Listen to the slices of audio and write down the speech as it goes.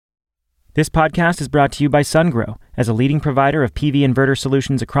This podcast is brought to you by SunGrow. As a leading provider of PV inverter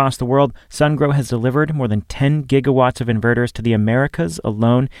solutions across the world, SunGrow has delivered more than 10 gigawatts of inverters to the Americas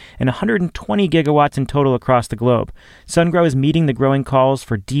alone and 120 gigawatts in total across the globe. SunGrow is meeting the growing calls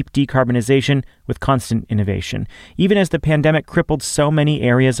for deep decarbonization with constant innovation. Even as the pandemic crippled so many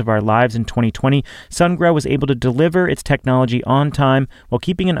areas of our lives in 2020, SunGrow was able to deliver its technology on time while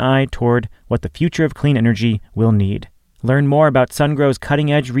keeping an eye toward what the future of clean energy will need. Learn more about SunGrow's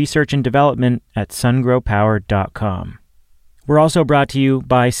cutting-edge research and development at sungrowpower.com. We're also brought to you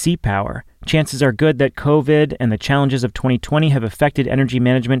by CPower. Chances are good that COVID and the challenges of 2020 have affected energy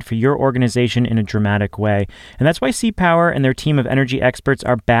management for your organization in a dramatic way. And that's why CPower and their team of energy experts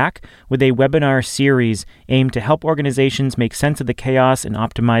are back with a webinar series aimed to help organizations make sense of the chaos and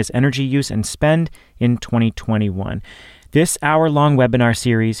optimize energy use and spend in 2021. This hour-long webinar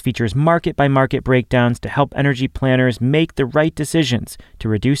series features market-by-market breakdowns to help energy planners make the right decisions to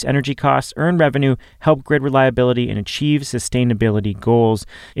reduce energy costs, earn revenue, help grid reliability, and achieve sustainability goals.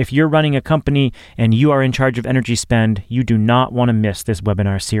 If you're running a company and you are in charge of energy spend, you do not want to miss this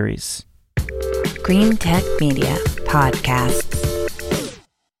webinar series. Green Tech Media Podcasts.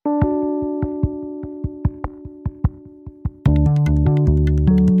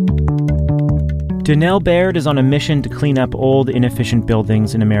 Donnel Baird is on a mission to clean up old, inefficient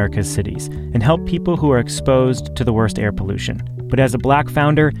buildings in America's cities and help people who are exposed to the worst air pollution. But as a Black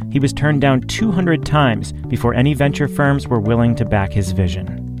founder, he was turned down 200 times before any venture firms were willing to back his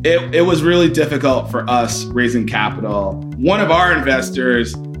vision. It was really difficult for us raising capital. One of our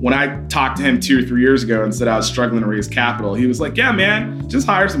investors, when I talked to him 2 or 3 years ago and said I was struggling to raise capital, he was like, "Yeah, man, just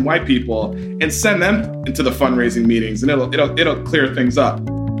hire some white people and send them into the fundraising meetings, and it'll clear things up."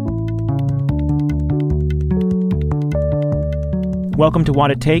 Welcome to What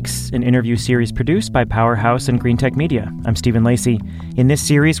It Takes, an interview series produced by Powerhouse and Green Tech Media. I'm Stephen Lacey. In this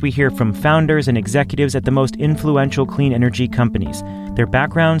series, we hear from founders and executives at the most influential clean energy companies. Their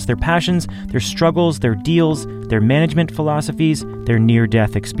backgrounds, their passions, their struggles, their deals, their management philosophies, their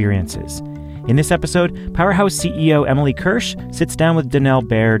near-death experiences. In this episode, Powerhouse CEO Emily Kirsch sits down with Donnel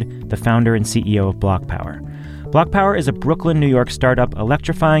Baird, the founder and CEO of BlocPower. BlocPower is a Brooklyn, New York startup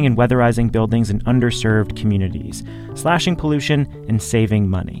electrifying and weatherizing buildings in underserved communities, slashing pollution and saving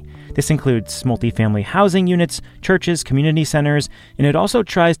money. This includes multifamily housing units, churches, community centers, and it also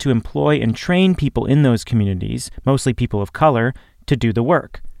tries to employ and train people in those communities, mostly people of color, to do the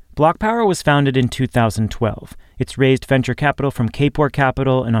work. BlocPower was founded in 2012. It's raised venture capital from Kapor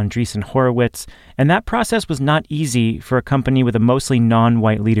Capital and Andreessen Horowitz, and that process was not easy for a company with a mostly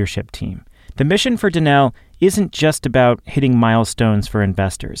non-white leadership team. The mission for Donnel isn't just about hitting milestones for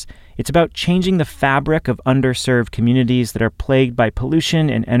investors. It's about changing the fabric of underserved communities that are plagued by pollution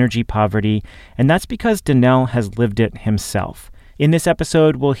and energy poverty, and that's because Donnel has lived it himself. In this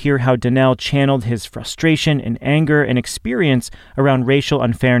episode, we'll hear how Donnel channeled his frustration and anger and experience around racial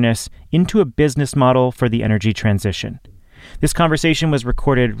unfairness into a business model for the energy transition. This conversation was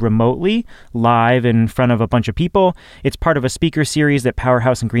recorded remotely, live in front of a bunch of people. It's part of a speaker series that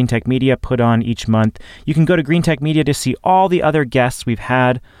Powerhouse and Green Tech Media put on each month. You can go to Green Tech Media to see all the other guests we've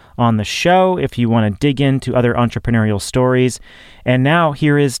had on the show if you want to dig into other entrepreneurial stories. And now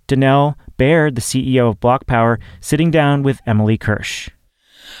here is Donnel Baird, the CEO of BlocPower, sitting down with Emily Kirsch.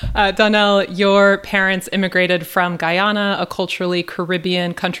 Donnel, your parents immigrated from Guyana, a culturally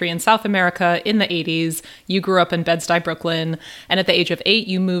Caribbean country in South America, in the 80s. You grew up in Bed-Stuy, Brooklyn. And at the age of 8,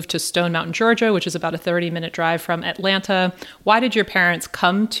 you moved to Stone Mountain, Georgia, which is about a 30-minute drive from Atlanta. Why did your parents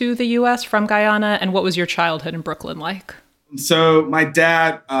come to the U.S. from Guyana? And what was your childhood in Brooklyn like? So my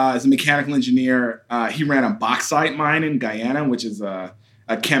dad is a mechanical engineer. He ran a bauxite mine in Guyana, which is a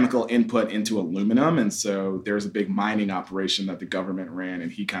chemical input into aluminum. And so there was a big mining operation that the government ran, and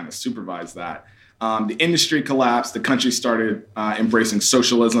he kind of supervised that. The industry collapsed. The country started embracing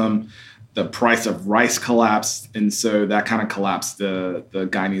socialism. The price of rice collapsed. And so that kind of collapsed the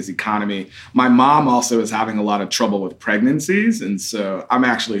Guyanese economy. My mom also is having a lot of trouble with pregnancies. And so I'm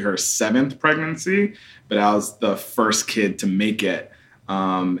actually her 7th pregnancy, but I was the first kid to make it.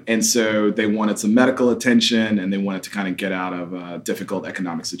 And so they wanted some medical attention, and they wanted to kind of get out of a difficult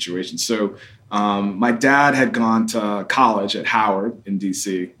economic situation. So my dad had gone to college at Howard in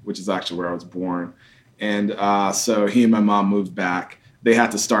D.C., which is actually where I was born. And so he and my mom moved back. They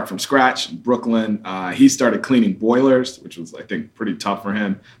had to start from scratch in Brooklyn. He started cleaning boilers, which was, I think, pretty tough for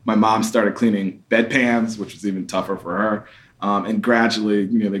him. My mom started cleaning bedpans, which was even tougher for her. And gradually,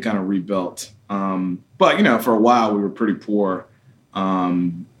 they kind of rebuilt. But, for a while, we were pretty poor.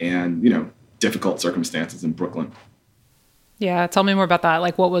 And difficult circumstances in Brooklyn. Yeah, tell me more about that.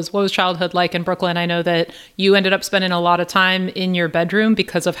 Like, what was childhood like in Brooklyn? I know that you ended up spending a lot of time in your bedroom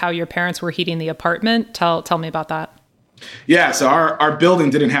because of how your parents were heating the apartment. Tell me about that. Yeah, so our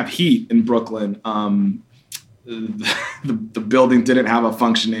building didn't have heat in Brooklyn. The building didn't have a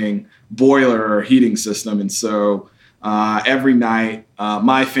functioning boiler or heating system, and so every night,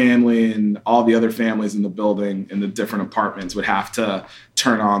 my family and all the other families in the building in the different apartments would have to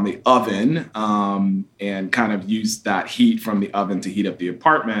turn on the oven and kind of use that heat from the oven to heat up the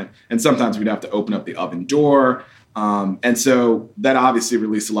apartment. And sometimes we'd have to open up the oven door. And so that obviously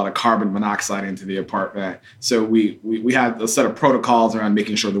released a lot of carbon monoxide into the apartment. So we had a set of protocols around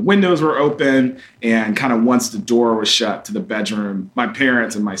making sure the windows were open. And kind of once the door was shut to the bedroom, my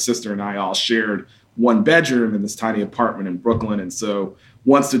parents and my sister and I all shared one bedroom in this tiny apartment in Brooklyn. And so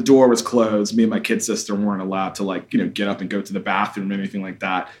once the door was closed, me and my kid sister weren't allowed to get up and go to the bathroom or anything like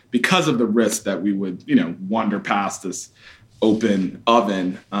that because of the risk that we would, wander past this open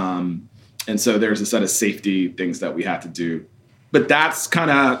oven. And so there's a set of safety things that we had to do. But that's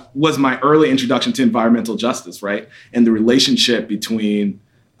kind of was my early introduction to environmental justice, right? And the relationship between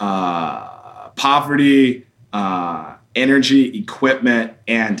poverty, energy, equipment,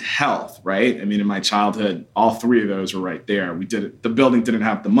 and health, right? I mean, in my childhood, all three of those were right there. The building didn't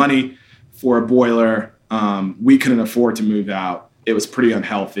have the money for a boiler. We couldn't afford to move out. It was pretty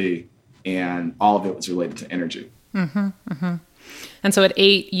unhealthy, and all of it was related to energy. Mm-hmm, mm-hmm. And so at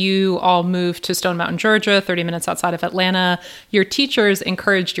 8, you all moved to Stone Mountain, Georgia, 30 minutes outside of Atlanta. Your teachers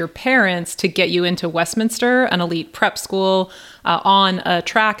encouraged your parents to get you into Westminster, an elite prep school, on a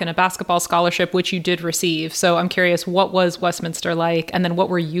track and a basketball scholarship, which you did receive. So I'm curious, what was Westminster like? And then what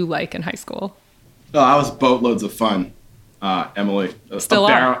were you like in high school? Oh, I was boatloads of fun, Emily. Still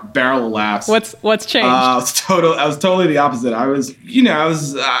a barrel of laughs. What's changed? I was totally the opposite.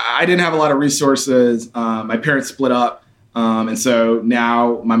 I didn't have a lot of resources. My parents split up. And so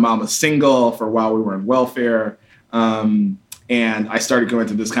now my mom was single. For a while we were in welfare. And I started going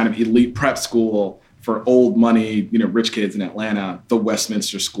to this kind of elite prep school for old money, rich kids in Atlanta, the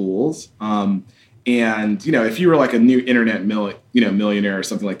Westminster schools. And, if you were like a new internet millionaire or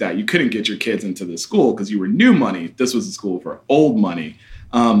something like that, you couldn't get your kids into the school because you were new money. This was a school for old money.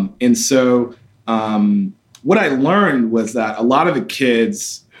 And so what I learned was that a lot of the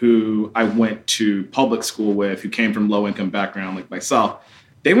kids who I went to public school with, who came from low income background like myself,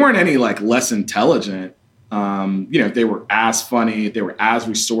 they weren't any less intelligent. They were as funny, they were as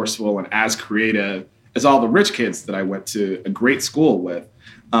resourceful and as creative as all the rich kids that I went to a great school with,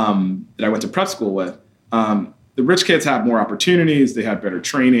 that I went to prep school with. The rich kids had more opportunities, they had better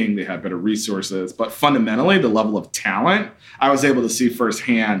training, they had better resources, but fundamentally the level of talent, I was able to see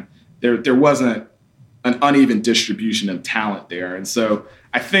firsthand, there wasn't an uneven distribution of talent there. And so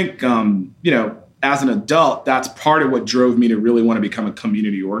I think, as an adult, that's part of what drove me to really want to become a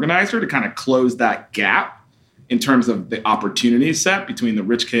community organizer, to kind of close that gap in terms of the opportunity set between the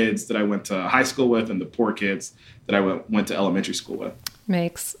rich kids that I went to high school with and the poor kids that I went to elementary school with.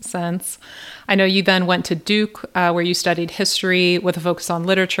 Makes sense. I know you then went to Duke, where you studied history with a focus on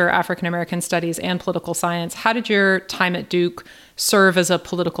literature, African American studies, and political science. How did your time at Duke serve as a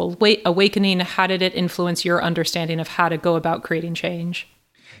political awakening? How did it influence your understanding of how to go about creating change?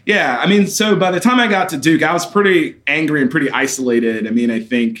 Yeah, I mean, so by the time I got to Duke, I was pretty angry and pretty isolated. I mean, I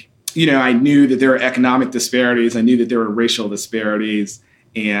think, I knew that there were economic disparities. I knew that there were racial disparities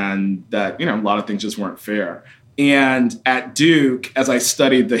and that, a lot of things just weren't fair. And at Duke, as I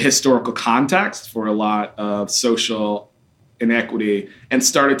studied the historical context for a lot of social inequity and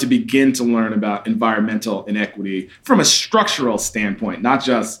started to begin to learn about environmental inequity from a structural standpoint, not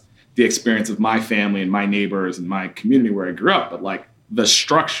just the experience of my family and my neighbors and my community where I grew up, but the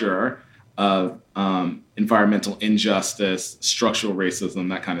structure of environmental injustice, structural racism,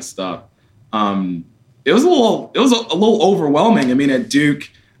 that kind of stuff. It was a little overwhelming. I mean, at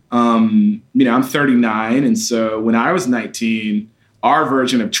Duke, I'm 39, and so when I was 19, our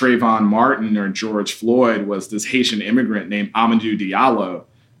version of Trayvon Martin or George Floyd was this Haitian immigrant named Amadou Diallo,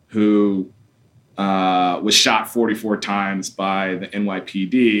 who was shot 44 times by the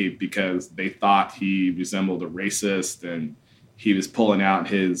NYPD because they thought he resembled a racist, and he was pulling out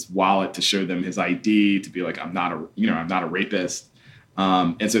his wallet to show them his ID to be like, I'm not a rapist.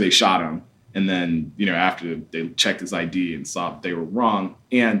 And so they shot him. And then, after they checked his ID and saw that they were wrong.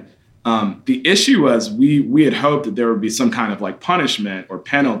 And the issue was we had hoped that there would be some kind of punishment or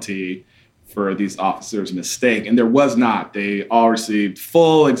penalty for these officers' mistake. And there was not. They all received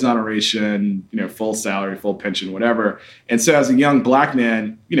full exoneration, full salary, full pension, whatever. And so as a young Black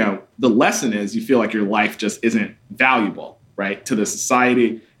man, the lesson is you feel like your life just isn't valuable, right, to the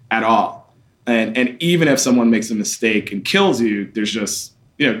society at all. And even if someone makes a mistake and kills you, there's just,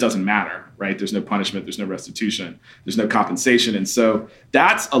 it doesn't matter, right? There's no punishment, there's no restitution, there's no compensation. And so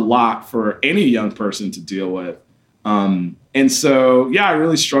that's a lot for any young person to deal with. And so, yeah, I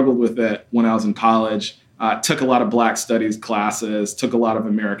really struggled with it when I was in college. Took a lot of Black studies classes, took a lot of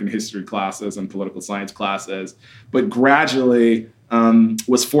American history classes and political science classes, but gradually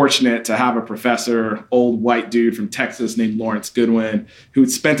was fortunate to have a professor, old white dude from Texas named Lawrence Goodwin, who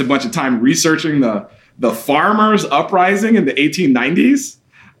spent a bunch of time researching the farmers' uprising in the 1890s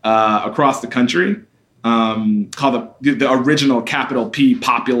across the country, called the original capital P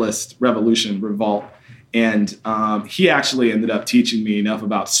populist revolt. And he actually ended up teaching me enough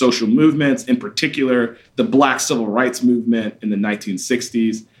about social movements, in particular, the Black Civil Rights Movement in the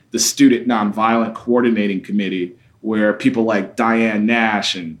 1960s, the Student Nonviolent Coordinating Committee, where people like Diane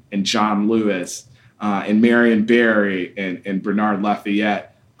Nash and John Lewis and Marion Barry and Bernard Lafayette,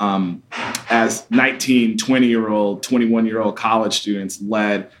 as 19, 20-year-old, 21-year-old college students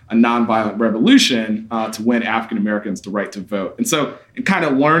led a nonviolent revolution to win African Americans the right to vote. And so in kind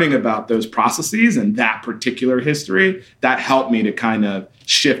of learning about those processes and that particular history, that helped me to kind of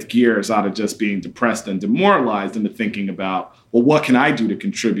shift gears out of just being depressed and demoralized into thinking about, well, what can I do to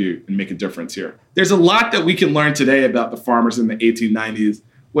contribute and make a difference here? There's a lot that we can learn today about the farmers in the 1890s.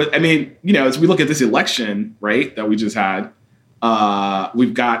 As we look at this election, right, that we just had,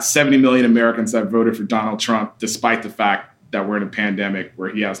 we've got 70 million Americans that voted for Donald Trump, despite the fact that we're in a pandemic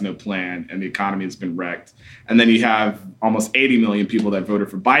where he has no plan and the economy has been wrecked. And then you have almost 80 million people that voted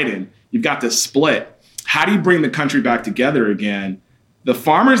for Biden. You've got this split. How do you bring the country back together again? The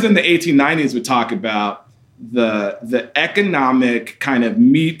farmers in the 1890s would talk about the economic kind of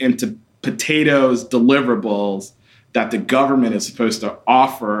meat into potatoes deliverables that the government is supposed to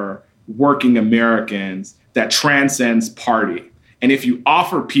offer working Americans that transcends party. And if you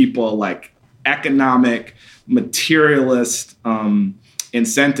offer people like economic, materialist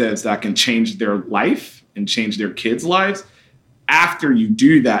incentives that can change their life and change their kids' lives, after you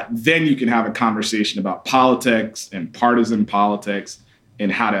do that, then you can have a conversation about politics and partisan politics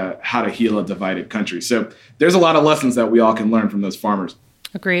and how to heal a divided country. So there's a lot of lessons that we all can learn from those farmers.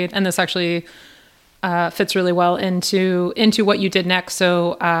 Agreed. And this actually fits really well into what you did next.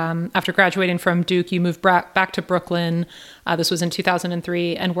 So after graduating from Duke, you moved back to Brooklyn. This was in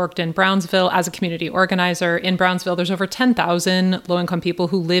 2003, and worked in Brownsville as a community organizer. In Brownsville, there's over 10,000 low-income people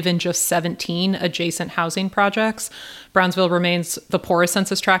who live in just 17 adjacent housing projects. Brownsville remains the poorest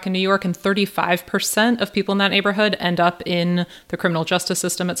census tract in New York, and 35% of people in that neighborhood end up in the criminal justice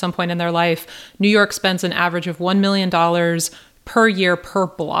system at some point in their life. New York spends an average of $1 million per year per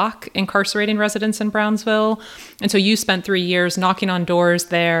block incarcerating residents in Brownsville. And so you spent 3 years knocking on doors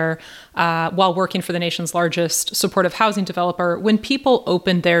there while working for the nation's largest supportive housing developer. When people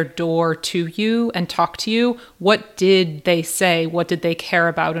opened their door to you and talked to you, what did they say? What did they care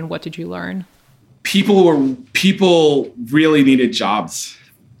about? And what did you learn? People really needed jobs.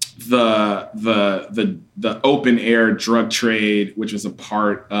 The open air drug trade, which was a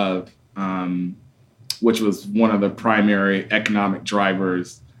part of which was one of the primary economic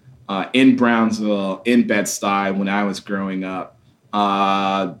drivers in Brownsville, in Bed-Stuy, when I was growing up.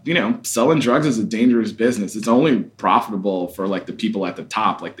 Selling drugs is a dangerous business. It's only profitable for like the people at the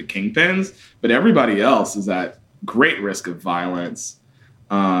top, like the kingpins, but everybody else is at great risk of violence,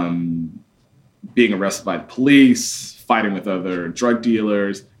 being arrested by the police, fighting with other drug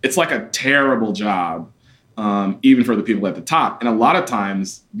dealers. It's like a terrible job. Even for the people at the top. And a lot of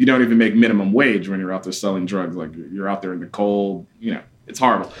times you don't even make minimum wage when you're out there selling drugs. Like you're out there in the cold, it's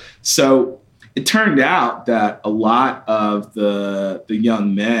horrible. So it turned out that a lot of the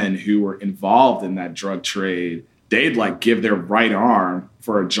young men who were involved in that drug trade, they'd like give their right arm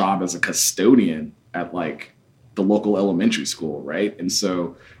for a job as a custodian at like the local elementary school. Right. And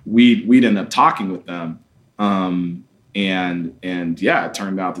so we'd end up talking with them. And yeah, it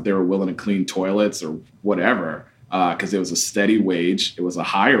turned out that they were willing to clean toilets or whatever, because it was a steady wage. It was a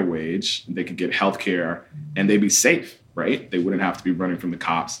higher wage. They could get health care and they'd be safe, right? They wouldn't have to be running from the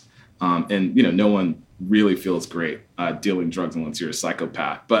cops. No one really feels great dealing drugs unless you're a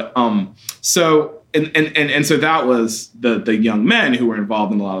psychopath. But so that was the young men who were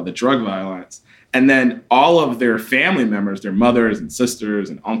involved in a lot of the drug violence. And then all of their family members, their mothers and sisters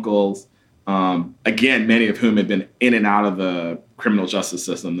and uncles, again, many of whom had been in and out of the criminal justice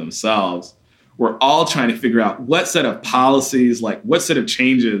system themselves, were all trying to figure out what set of policies, like what set of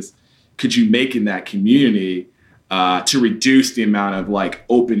changes could you make in that community to reduce the amount of like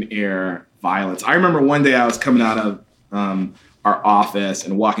open air violence. I remember one day I was coming out of our office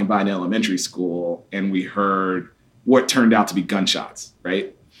and walking by an elementary school, and we heard what turned out to be gunshots,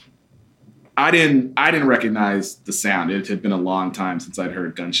 right? I didn't recognize the sound. It had been a long time since I'd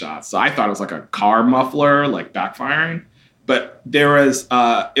heard gunshots. So I thought it was like a car muffler, like backfiring. But it was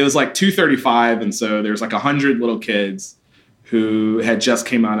like 2:35. And so there's like 100 little kids who had just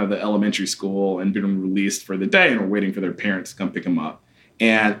came out of the elementary school and been released for the day and were waiting for their parents to come pick them up.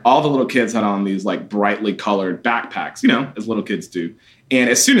 And all the little kids had on these like brightly colored backpacks, as little kids do. And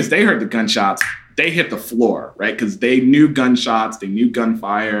as soon as they heard the gunshots, they hit the floor, right? Because they knew gunshots, they knew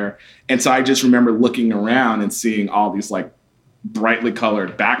gunfire. And so I just remember looking around and seeing all these like brightly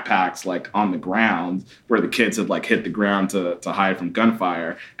colored backpacks like on the ground where the kids had like hit the ground to hide from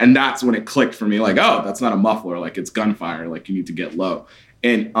gunfire. And that's when it clicked for me, like, oh, that's not a muffler, like it's gunfire, like you need to get low.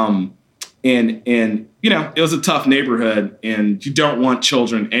 And it was a tough neighborhood, and you don't want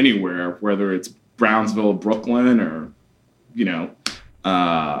children anywhere, whether it's Brownsville, Brooklyn, or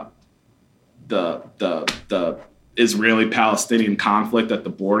the Israeli-Palestinian conflict at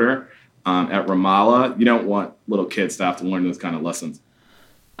the border at Ramallah. You don't want little kids to have to learn those kind of lessons.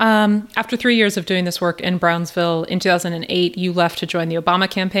 After 3 years of doing this work in Brownsville, in 2008, you left to join the Obama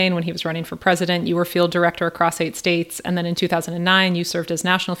campaign when he was running for president. You were field director across 8 states. And then in 2009, you served as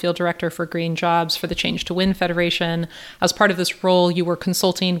national field director for green jobs for the Change to Win Federation. As part of this role, you were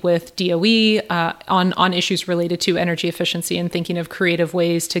consulting with DOE on issues related to energy efficiency and thinking of creative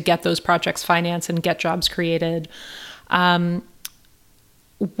ways to get those projects financed and get jobs created.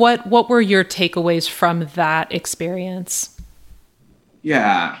 What were your takeaways from that experience?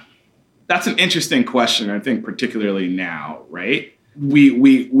 Yeah, that's an interesting question. I think particularly now, right?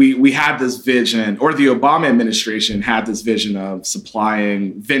 We had this vision, or the Obama administration had this vision of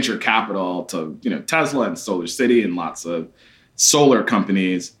supplying venture capital to, Tesla and Solar City and lots of solar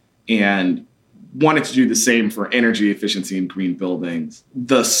companies, and wanted to do the same for energy efficiency and green buildings.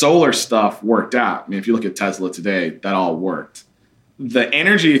 The solar stuff worked out. I mean, if you look at Tesla today, that all worked. The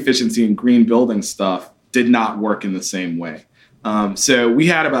energy efficiency and green building stuff did not work in the same way. So we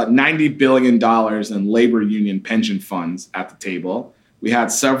had about $90 billion in labor union pension funds at the table. We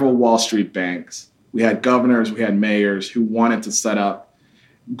had several Wall Street banks. We had governors, we had mayors who wanted to set up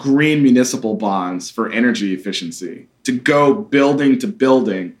green municipal bonds for energy efficiency to go building to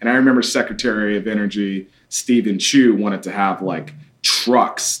building. And I remember Secretary of Energy Stephen Chu wanted to have like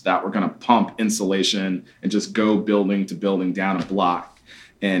trucks that were going to pump insulation and just go building to building down a block.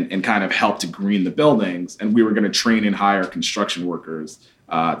 And kind of help to green the buildings. And we were going to train and hire construction workers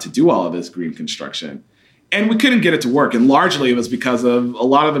to do all of this green construction. And we couldn't get it to work. And largely it was because of a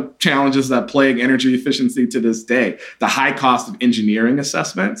lot of the challenges that plague energy efficiency to this day. The high cost of engineering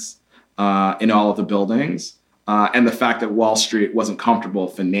assessments in all of the buildings, and the fact that Wall Street wasn't comfortable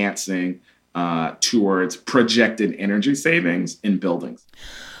financing towards projected energy savings in buildings.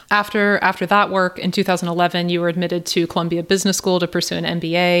 After that work, in 2011, you were admitted to Columbia Business School to pursue an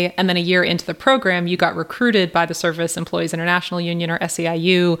MBA. And then a year into the program, you got recruited by the Service Employees International Union, or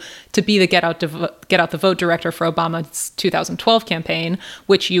SEIU, to be the Get Out the Vote director for Obama's 2012 campaign,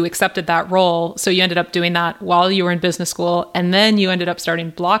 which you accepted that role. So you ended up doing that while you were in business school. And then you ended up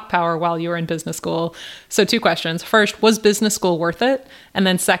starting BlocPower while you were in business school. So 2 questions. First, was business school worth it? And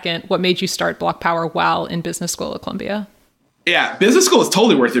then second, what made you start BlocPower while in business school at Columbia? Yeah, business school was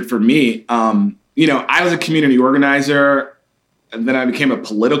totally worth it for me. I was a community organizer, and then I became a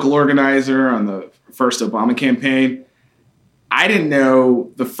political organizer on the first Obama campaign. I didn't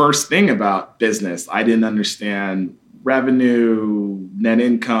know the first thing about business. I didn't understand revenue, net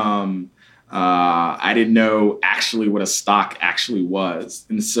income. I didn't know actually what a stock actually was.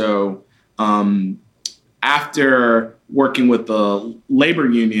 And so after working with the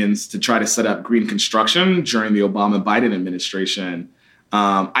labor unions to try to set up green construction during the Obama-Biden administration,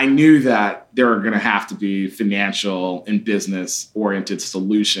 I knew that there were going to have to be financial and business-oriented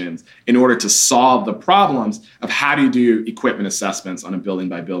solutions in order to solve the problems of how do you do equipment assessments on a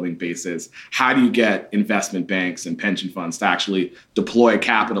building-by-building basis? How do you get investment banks and pension funds to actually deploy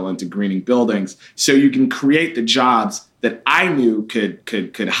capital into greening buildings so you can create the jobs that I knew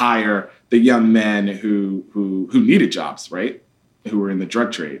could hire the young men who needed jobs, right? Who were in the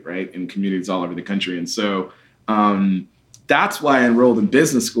drug trade, right? In communities all over the country. And so that's why I enrolled in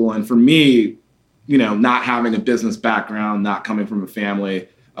business school. And for me, not having a business background, not coming from a family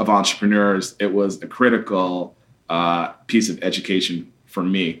of entrepreneurs, it was a critical piece of education for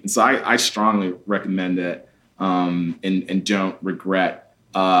me. And so I strongly recommend it and don't regret,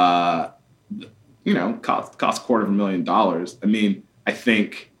 cost $250,000. I mean, I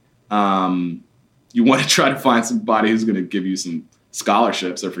think you want to try to find somebody who's going to give you some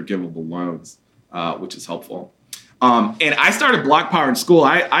scholarships or forgivable loans, which is helpful. And I started BlocPower in school.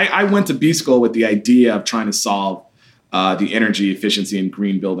 I went to B school with the idea of trying to solve the Energy Efficiency and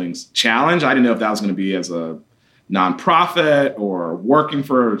Green Buildings Challenge. I didn't know if that was going to be as a nonprofit or working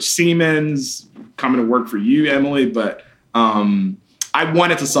for Siemens, coming to work for you, Emily, but I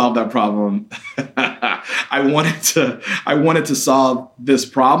wanted to solve that problem. I wanted to solve this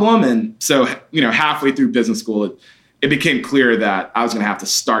problem. And so, halfway through business school, it became clear that I was going to have to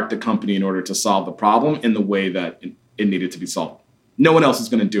start the company in order to solve the problem in the way that it needed to be solved. No one else was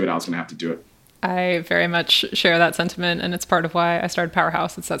going to do it. I was going to have to do it. I very much share that sentiment, and it's part of why I started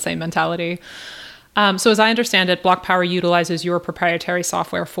Powerhouse. It's that same mentality. So as I understand it, BlocPower utilizes your proprietary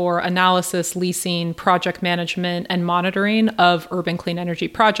software for analysis, leasing, project management, and monitoring of urban clean energy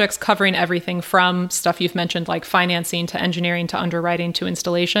projects, covering everything from stuff you've mentioned like financing to engineering to underwriting to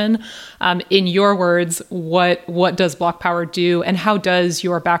installation. In your words, what does BlocPower do, and how does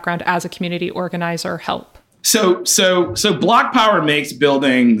your background as a community organizer help? So BlocPower makes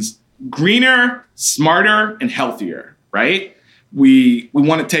buildings greener, smarter, and healthier, right? We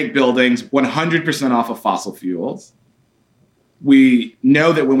want to take buildings 100% off of fossil fuels. We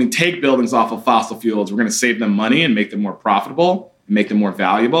know that when we take buildings off of fossil fuels, we're going to save them money and make them more profitable and make them more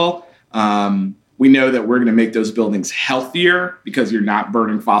valuable. We know that we're going to make those buildings healthier because you're not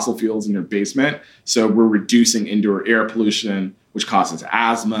burning fossil fuels in your basement. So we're reducing indoor air pollution, which causes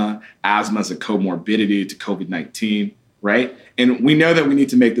asthma. Asthma is a comorbidity to COVID-19, right? And we know that we need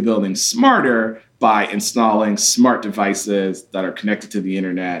to make the buildings smarter by installing smart devices that are connected to the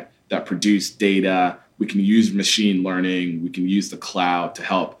internet, that produce data. We can use machine learning. We can use the cloud to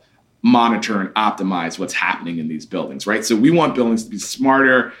help monitor and optimize what's happening in these buildings, right? So we want buildings to be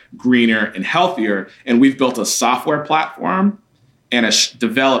smarter, greener, and healthier. And we've built a software platform and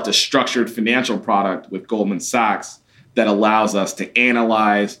developed a structured financial product with Goldman Sachs that allows us to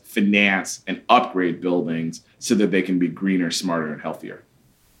analyze, finance, and upgrade buildings so that they can be greener, smarter, and healthier.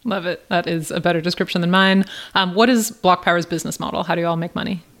 Love it. That is a better description than mine. What is BlocPower's business model? How do you all make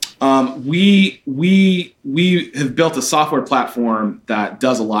money? We have built a software platform that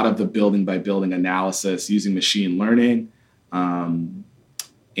does a lot of the building by building analysis using machine learning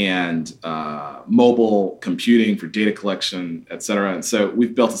and mobile computing for data collection, et cetera. And so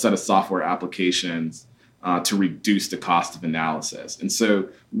we've built a set of software applications to reduce the cost of analysis. And so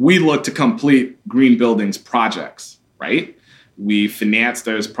we look to complete green buildings projects, right? We finance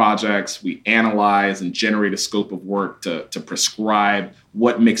those projects, we analyze and generate a scope of work to prescribe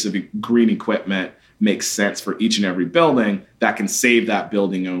what mix of green equipment makes sense for each and every building that can save that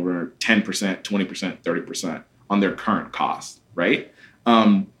building over 10%, 20%, 30% on their current cost, right?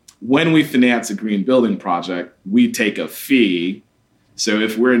 When we finance a green building project, we take a fee. So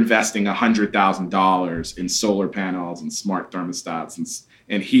if we're investing $100,000 in solar panels and smart thermostats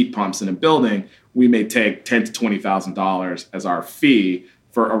and heat pumps in a building, we may take $10,000 to $20,000 as our fee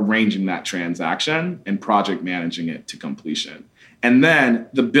for arranging that transaction and project managing it to completion. And then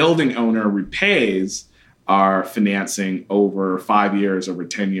the building owner repays our financing over 5 years, over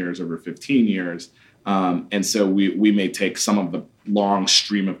 10 years, over 15 years. And so we may take some of the long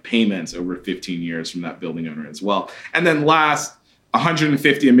stream of payments over 15 years from that building owner as well. And then last,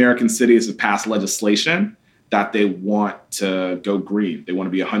 150 American cities have passed legislation that they want to go green. They want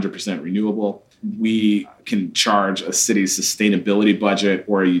to be 100% renewable. We can charge a city's sustainability budget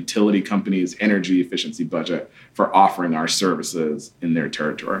or a utility company's energy efficiency budget for offering our services in their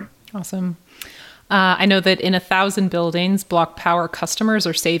territory. Awesome. I know that in 1,000 buildings, BlocPower customers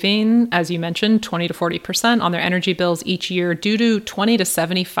are saving, as you mentioned, 20 to 40% on their energy bills each year due to 20 to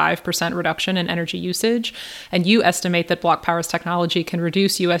 75% reduction in energy usage. And you estimate that BlocPower's technology can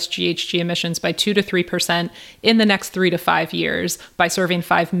reduce U.S. GHG emissions by 2 to 3% in the next 3 to 5 years by serving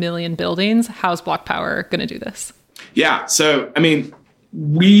 5 million buildings. How's BlocPower going to do this? Yeah. So,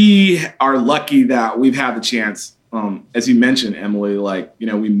 we are lucky that we've had the chance, as you mentioned, Emily,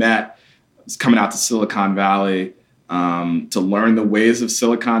 we met coming out to Silicon Valley to learn the ways of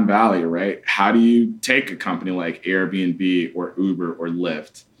Silicon Valley, right? How do you take a company like Airbnb or Uber or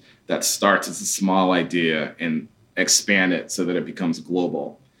Lyft that starts as a small idea and expand it so that it becomes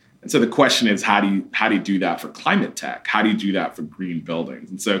global? And so the question is, how do you do that for climate tech? How do you do that for green buildings?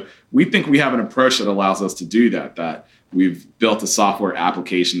 And so we think we have an approach that allows us to do that we've built a software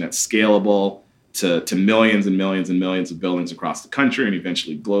application that's scalable to millions and millions and millions of buildings across the country and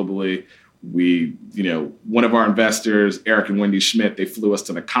eventually globally. One of our investors, Eric and Wendy Schmidt, they flew us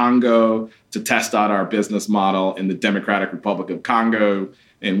to the Congo to test out our business model in the Democratic Republic of Congo.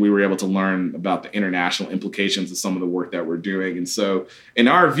 And we were able to learn about the international implications of some of the work that we're doing. And so in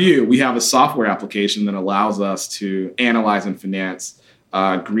our view, we have a software application that allows us to analyze and finance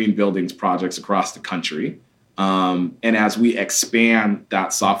green buildings projects across the country. And as we expand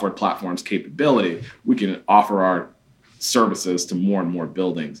that software platform's capability, we can offer our services to more and more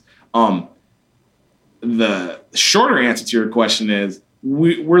buildings. The shorter answer to your question is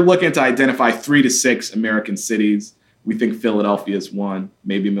we're looking to identify 3 to 6 American cities. We think Philadelphia is one,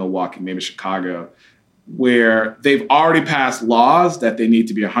 maybe Milwaukee, maybe Chicago, where they've already passed laws that they need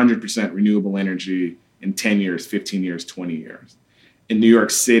to be 100% renewable energy in 10 years, 15 years, 20 years. In New York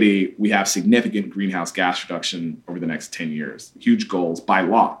City, we have significant greenhouse gas reduction over the next 10 years, huge goals by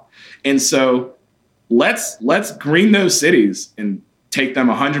law. And so let's green those cities and take them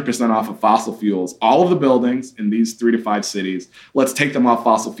 100% off of fossil fuels. All of the buildings in these 3 to 5 cities, let's take them off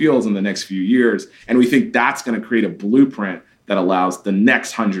fossil fuels in the next few years. And we think that's going to create a blueprint that allows the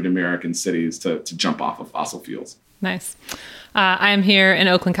next 100 American cities to jump off of fossil fuels. Nice. I am here in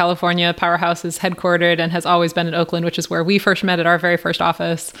Oakland, California. Powerhouse is headquartered and has always been in Oakland, which is where we first met at our very first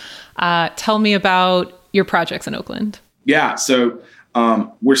office. Tell me about your projects in Oakland. Yeah, so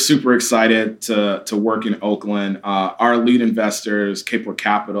we're super excited to work in Oakland. Our lead investors, Cape Port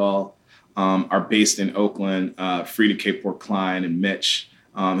Capital, are based in Oakland. Frida Cape Port Klein and Mitch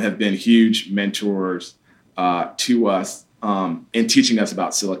have been huge mentors to us. And teaching us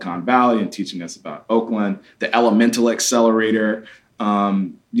about Silicon Valley and teaching us about Oakland. The Elemental Accelerator,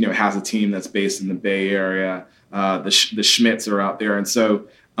 has a team that's based in the Bay Area. The Schmitz are out there. And so,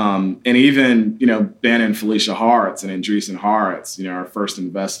 and even, Ben and Felicia Hartz and Andreessen Hartz, our first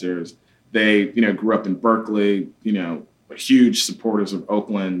investors, they, grew up in Berkeley, huge supporters of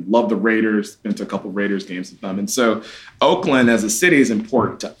Oakland, love the Raiders, been to a couple of Raiders games with them. And so Oakland as a city is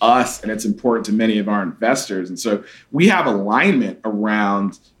important to us and it's important to many of our investors. And so we have alignment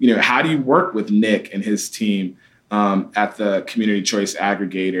around, how do you work with Nick and his team at the Community Choice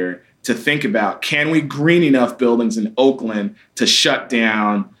Aggregator to think about, can we green enough buildings in Oakland to shut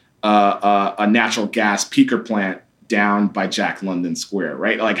down a natural gas peaker plant down by Jack London Square,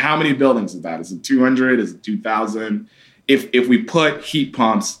 right? Like how many buildings is that? Is it 200? Is it 2,000? If we put heat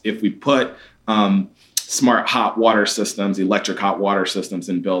pumps, if we put smart hot water systems, electric hot water systems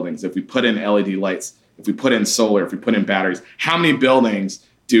in buildings, if we put in LED lights, if we put in solar, if we put in batteries, how many buildings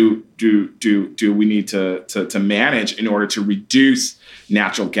do we need to manage in order to reduce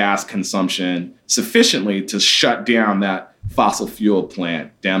natural gas consumption sufficiently to shut down that fossil fuel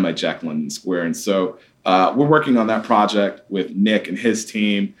plant down by Jack London Square? And so we're working on that project with Nick and his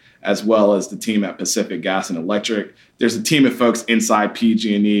team, as well as the team at Pacific Gas and Electric. There's a team of folks inside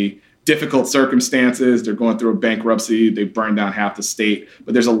PG&E, difficult circumstances. They're going through a bankruptcy. They burned down half the state.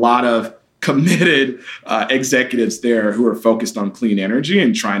 But there's a lot of committed executives there who are focused on clean energy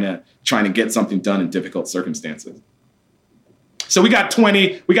and trying to get something done in difficult circumstances. So we got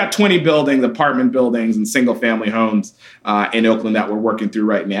 20 buildings, apartment buildings and single family homes in Oakland that we're working through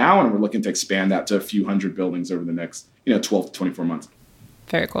right now. And we're looking to expand that to a few hundred buildings over the next 12 to 24 months.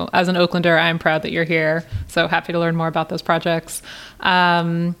 Very cool. As an Oaklander, I'm proud that you're here. So happy to learn more about those projects.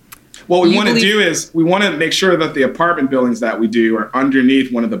 What we want to do is we want to make sure that the apartment buildings that we do are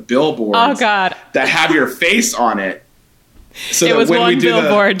underneath one of the billboards that have your face on it. So it that was when one we do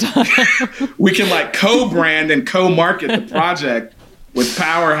billboard. We can co-brand and co-market the project with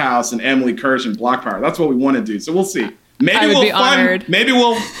Powerhouse and Emily Kirsch and BlocPower. That's what we want to do. So we'll see. Maybe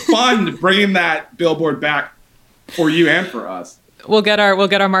we'll fund bringing that billboard back for you and for us. We'll get our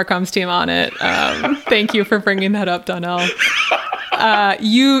Marcoms team on it. Thank you for bringing that up, Donnel.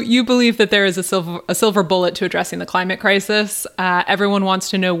 You believe that there is a silver bullet to addressing the climate crisis. Everyone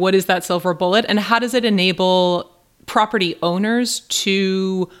wants to know, what is that silver bullet and how does it enable property owners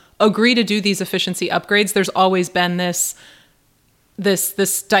to agree to do these efficiency upgrades? There's always been this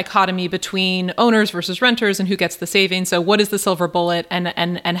dichotomy between owners versus renters and who gets the savings. So what is the silver bullet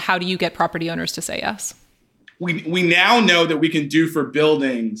and how do you get property owners to say yes? We now know that we can do for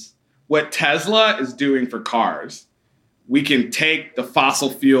buildings what Tesla is doing for cars. We can take the fossil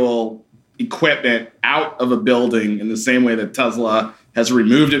fuel equipment out of a building in the same way that Tesla has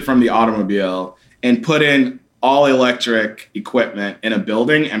removed it from the automobile and put in all electric equipment in a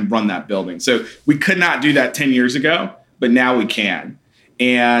building and run that building. So we could not do that 10 years ago, but now we can.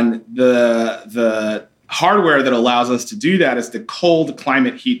 And the hardware that allows us to do that is the cold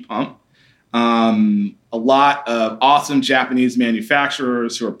climate heat pump. A lot of awesome Japanese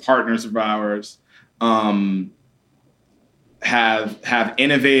manufacturers who are partners of ours have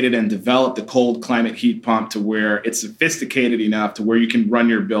innovated and developed the cold climate heat pump to where it's sophisticated enough to where you can run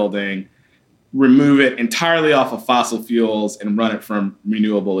your building, remove it entirely off of fossil fuels and run it from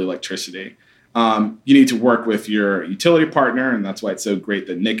renewable electricity. You need to work with your utility partner, and that's why it's so great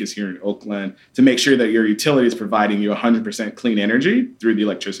that Nick is here in Oakland, to make sure that your utility is providing you 100% clean energy through the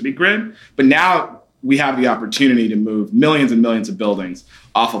electricity grid. But now we have the opportunity to move millions and millions of buildings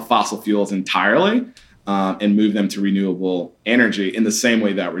off of fossil fuels entirely. and move them to renewable energy in the same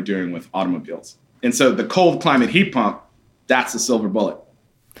way that we're doing with automobiles. And so the cold climate heat pump, that's the silver bullet.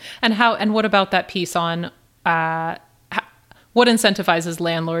 And what about that piece on what incentivizes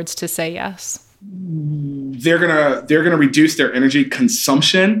landlords to say yes? They're gonna reduce their energy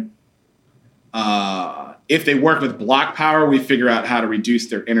consumption. If they work with BlocPower, we figure out how to reduce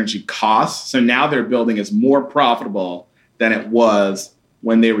their energy costs. So now their building is more profitable than it was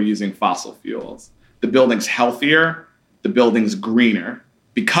when they were using fossil fuels. The building's healthier, the building's greener.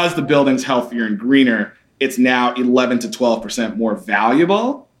 Because the building's healthier and greener, it's now 11 to 12% more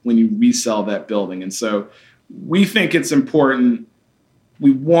valuable when you resell that building. And so we think it's important.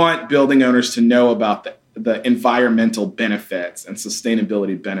 We want building owners to know about the environmental benefits and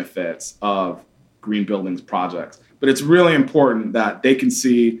sustainability benefits of green buildings projects. But it's really important that they can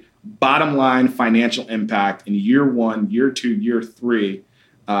see bottom line financial impact in year 1, year 2, year 3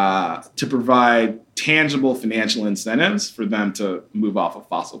 to provide tangible financial incentives for them to move off of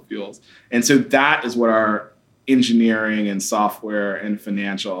fossil fuels. And so that is what our engineering and software and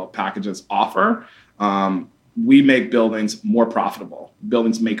financial packages offer. We make buildings more profitable.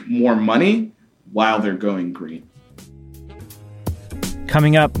 Buildings make more money while they're going green.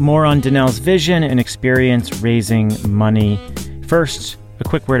 Coming up, more on Donnel's vision and experience raising money. First, a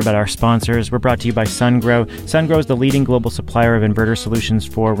quick word about our sponsors. We're brought to you by SunGrow. SunGrow is the leading global supplier of inverter solutions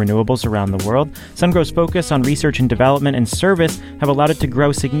for renewables around the world. SunGrow's focus on research and development and service have allowed it to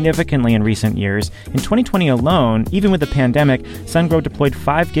grow significantly in recent years. In 2020 alone, even with the pandemic, SunGrow deployed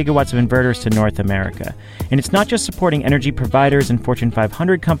 5 gigawatts of inverters to North America. And it's not just supporting energy providers and Fortune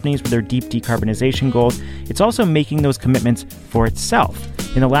 500 companies with their deep decarbonization goals, it's also making those commitments for itself.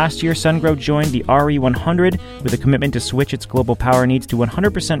 In the last year, SunGrow joined the RE100 with a commitment to switch its global power needs to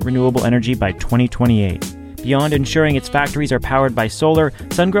 100% renewable energy by 2028. Beyond ensuring its factories are powered by solar,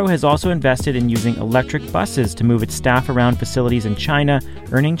 SunGrow has also invested in using electric buses to move its staff around facilities in China,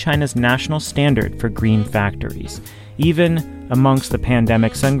 earning China's national standard for green factories. Even amongst the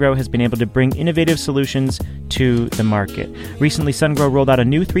pandemic, SunGrow has been able to bring innovative solutions to the market. Recently, SunGrow rolled out a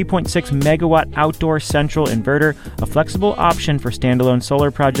new 3.6 megawatt outdoor central inverter, a flexible option for standalone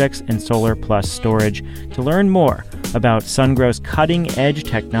solar projects and solar plus storage. To learn more about SunGrow's cutting-edge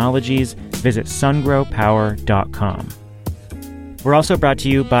technologies, visit sungrowpower.com. We're also brought to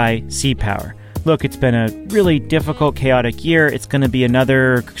you by C-Power. Look, it's been a really difficult, chaotic year. It's going to be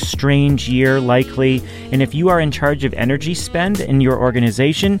another strange year, likely. And if you are in charge of energy spend in your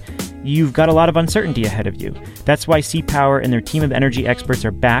organization, you've got a lot of uncertainty ahead of you. That's why C-Power and their team of energy experts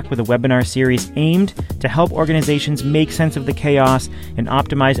are back with a webinar series aimed to help organizations make sense of the chaos and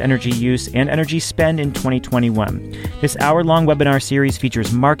optimize energy use and energy spend in 2021. This hour-long webinar series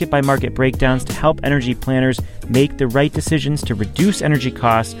features market-by-market breakdowns to help energy planners make the right decisions to reduce energy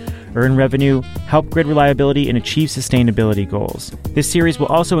costs, earn revenue, help grid reliability, and achieve sustainability goals. This series will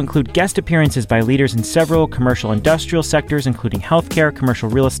also include guest appearances by leaders in several commercial industrial sectors, including healthcare, commercial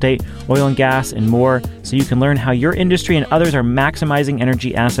real estate, oil and gas, and more, so you can learn how your industry and others are maximizing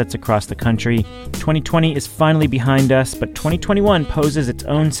energy assets across the country. 2020 is finally behind us, but 2021 poses its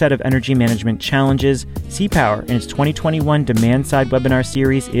own set of energy management challenges. C-Power and its 2021 demand-side webinar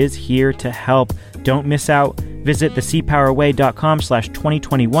series is here to help. Don't miss out. Visit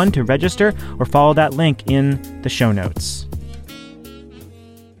thecpowerway.com/2021 to register or follow that link in the show notes.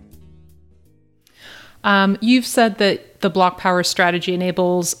 You've said that the BlocPower strategy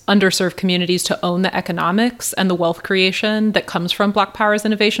enables underserved communities to own the economics and the wealth creation that comes from BlocPower's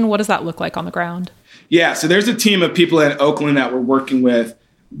innovation. What does that look like on the ground? Yeah, so there's a team of people in Oakland that we're working with.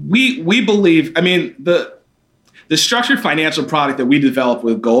 We believe, the structured financial product that we developed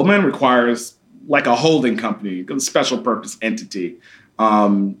with Goldman requires like a holding company, a special purpose entity.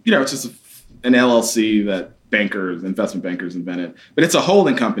 It's just an LLC that investment bankers invented, but it's a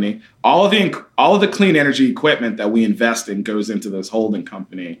holding company. All of the clean energy equipment that we invest in goes into this holding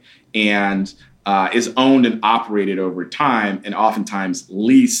company and is owned and operated over time, and oftentimes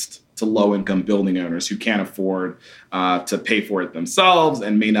leased to low-income building owners who can't afford to pay for it themselves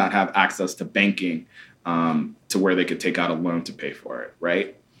and may not have access to banking to where they could take out a loan to pay for it,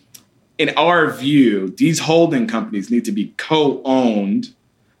 right? In our view, these holding companies need to be co-owned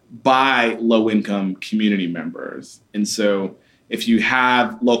by low-income community members. And so if you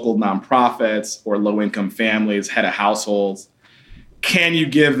have local nonprofits or low-income families, head of households, can you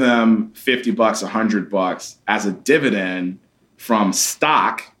give them $50, $100 as a dividend from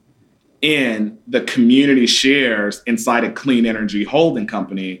stock in the community shares inside a clean energy holding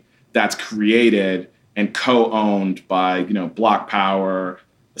company that's created and co-owned by, BlocPower,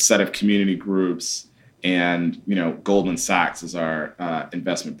 a set of community groups, and Goldman Sachs is our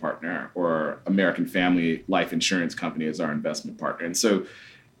investment partner, or American Family Life Insurance Company is our investment partner. And so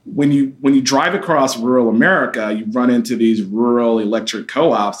when you drive across rural America, you run into these rural electric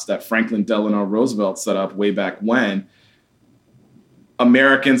co-ops that Franklin Delano Roosevelt set up way back when.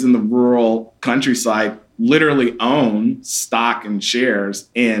 Americans in the rural countryside literally own stock and shares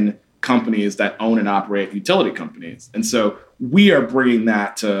in companies that own and operate utility companies. And so we are bringing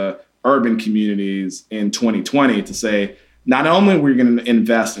that to urban communities in 2020 to say, not only are we going to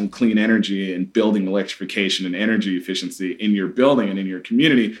invest in clean energy and building electrification and energy efficiency in your building and in your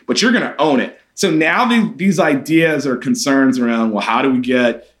community, but you're going to own it. So now these ideas or concerns around, well, how do we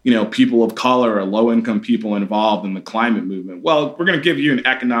get people of color or low-income people involved in the climate movement? Well, we're going to give you an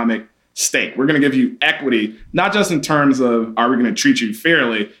economic stake. We're going to give you equity, not just in terms of are we going to treat you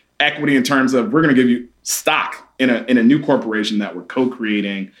fairly, equity in terms of we're going to give you stock in a new corporation that we're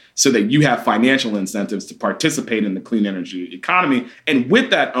co-creating so that you have financial incentives to participate in the clean energy economy. And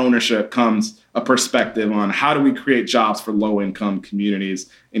with that ownership comes a perspective on how do we create jobs for low-income communities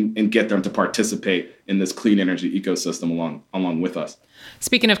and get them to participate in this clean energy ecosystem along with us.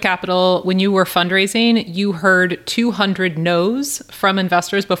 Speaking of capital, when you were fundraising, you heard 200 no's from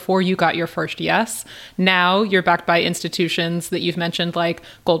investors before you got your first yes. Now you're backed by institutions that you've mentioned like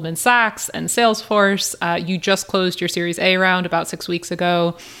Goldman Sachs and Salesforce. You just closed your Series A round about 6 weeks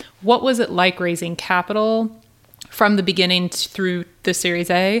ago. What was it like raising capital from the beginning through the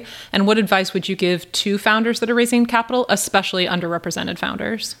Series A? And what advice would you give to founders that are raising capital, especially underrepresented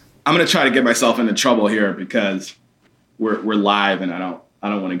founders? I'm going to try to get myself into trouble here because we're live and I don't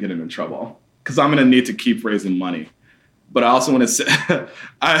want to get into trouble because I'm going to need to keep raising money. But I also want to say,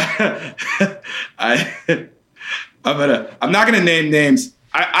 I'm not going to name names.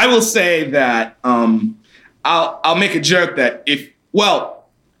 I will say that I'll make a joke that it's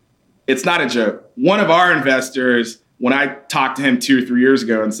not a joke. One of our investors, when I talked to him 2 or 3 years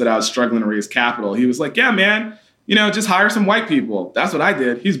ago and said I was struggling to raise capital, he was like, yeah, man, just hire some white people. That's what I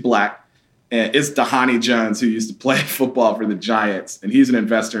did. He's black. And it's Dahani Jones, who used to play football for the Giants, and he's an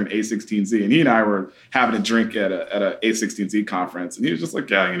investor in A16Z. And he and I were having a drink at a A16Z conference, and he was just like,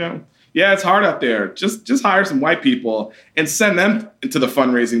 yeah, it's hard out there. Just hire some white people and send them into the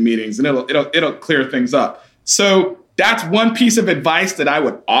fundraising meetings, and it'll clear things up. So that's one piece of advice that I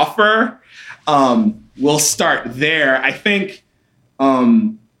would offer. We'll start there. I think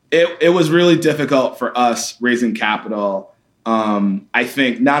it was really difficult for us raising capital. I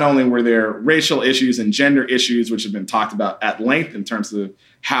think not only were there racial issues and gender issues, which have been talked about at length in terms of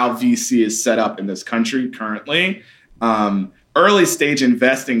how VC is set up in this country currently, early stage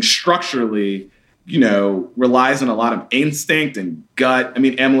investing structurally, relies on a lot of instinct and gut. I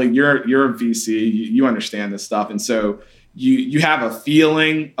mean, Emily, you're a VC, you understand this stuff. And so you have a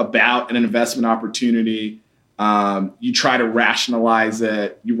feeling about an investment opportunity. You try to rationalize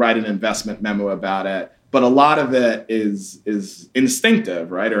it. You write an investment memo about it. But a lot of it is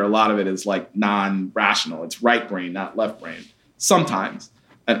instinctive, right? Or a lot of it is like non-rational. It's right brain, not left brain. Sometimes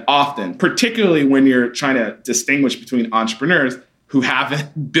and often, particularly when you're trying to distinguish between entrepreneurs who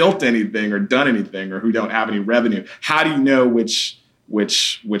haven't built anything or done anything or who don't have any revenue. How do you know which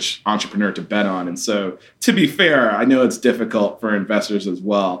entrepreneur to bet on? And so, to be fair, I know it's difficult for investors as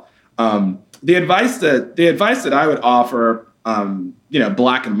well. The advice that I would offer,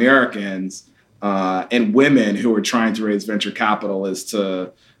 Black Americans. And women who are trying to raise venture capital is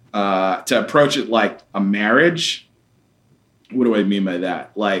to approach it like a marriage. What do I mean by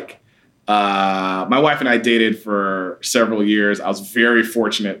that? Like, my wife and I dated for several years. I was very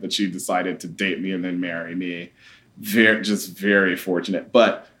fortunate that she decided to date me and then marry me. Very fortunate.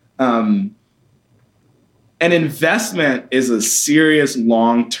 But an investment is a serious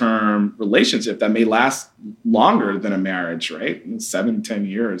long-term relationship that may last longer than a marriage, right? 7-10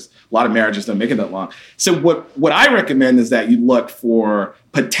 years. A lot of marriages don't make it that long. So what I recommend is that you look for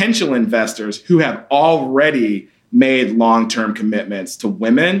potential investors who have already made long-term commitments to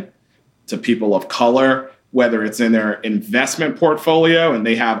women, to people of color, whether it's in their investment portfolio and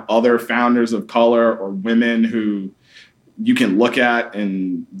they have other founders of color or women who you can look at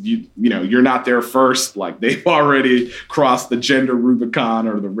and you're not there first, like they've already crossed the gender Rubicon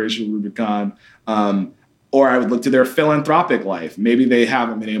or the racial Rubicon. Or I would look to their philanthropic life. Maybe they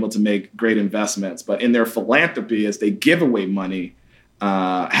haven't been able to make great investments, but in their philanthropy, as they give away money,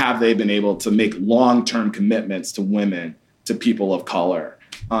 have they been able to make long-term commitments to women, to people of color?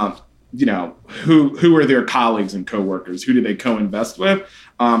 Who are their colleagues and coworkers? Who do they co-invest with?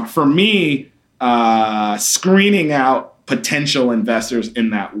 For me, screening out potential investors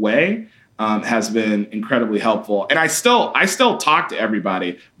in that way has been incredibly helpful. And I still talk to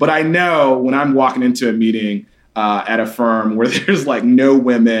everybody, but I know when I'm walking into a meeting at a firm where there's like no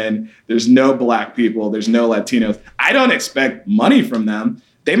women, there's no Black people, there's no Latinos, I don't expect money from them.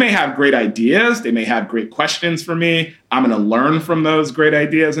 They may have great ideas. They may have great questions for me. I'm going to learn from those great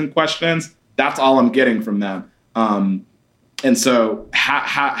ideas and questions. That's all I'm getting from them. And so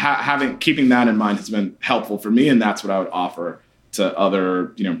keeping that in mind has been helpful for me. And that's what I would offer to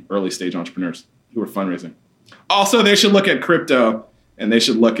other, early stage entrepreneurs who are fundraising. Also, they should look at crypto and they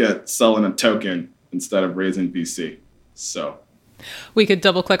should look at selling a token instead of raising VC. So we could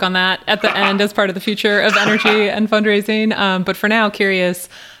double click on that at the end as part of the future of energy and fundraising. But for now, curious,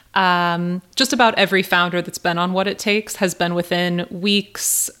 just about every founder that's been on What It Takes has been within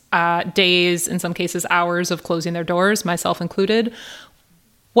weeks, days, in some cases hours of closing their doors, myself included.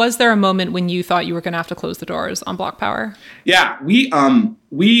 Was there a moment when you thought you were going to have to close the doors on BlocPower? Yeah, we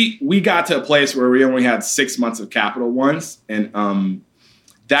got to a place where we only had 6 months of capital once, and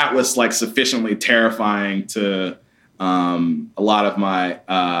that was like sufficiently terrifying to a lot of my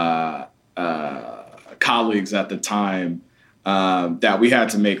colleagues at the time that we had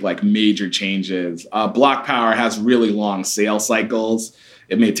to make like major changes. BlocPower has really long sales cycles.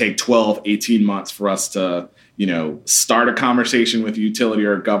 It may take 12, 18 months for us to start a conversation with utility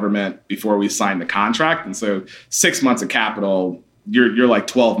or government before we sign the contract. And so 6 months of capital, you're like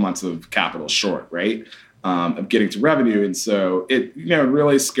 12 months of capital short, right? Of getting to revenue. And so it,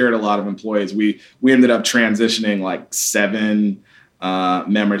 really scared a lot of employees. We ended up transitioning like 7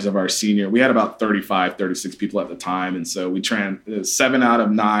 members of our senior. We had about 35, 36 people at the time. And so we 7 out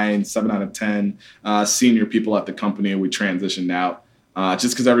of 9, 7 out of 10 senior people at the company, we transitioned out.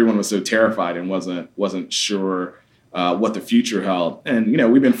 Just because everyone was so terrified and wasn't sure what the future held. And,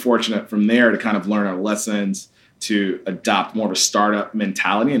 we've been fortunate from there to kind of learn our lessons, to adopt more of a startup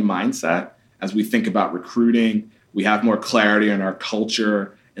mentality and mindset as we think about recruiting. We have more clarity on our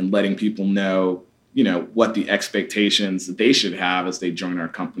culture and letting people know, what the expectations that they should have as they join our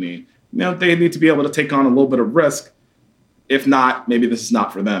company. They need to be able to take on a little bit of risk. If not, maybe this is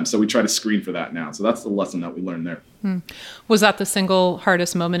not for them. So we try to screen for that now. So that's the lesson that we learned there. Was that the single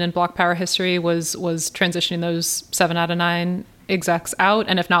hardest moment in BlocPower history, was transitioning those 7 out of 9 execs out?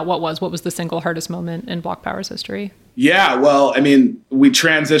 And if not, what was the single hardest moment in BlocPower's history? Yeah, well, we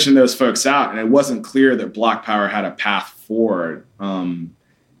transitioned those folks out and it wasn't clear that BlocPower had a path forward.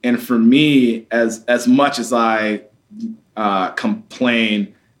 And for me, as much as I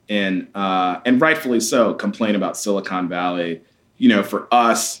complain and rightfully so, complain about Silicon Valley, for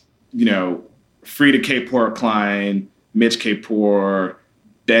us, Frida K. Portline, Mitch Kapor,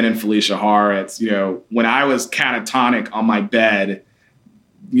 Ben and Felicia Horowitz, when I was catatonic on my bed,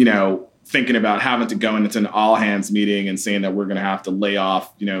 thinking about having to go into an all hands meeting and saying that we're going to have to lay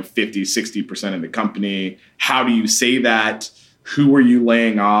off, 50, 60% of the company. How do you say that? Who are you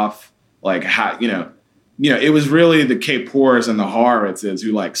laying off? Like, how, it was really the Kapors and the Horowitzes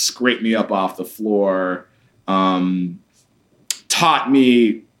who like scraped me up off the floor, taught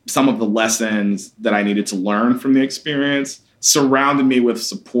me some of the lessons that I needed to learn from the experience, surrounded me with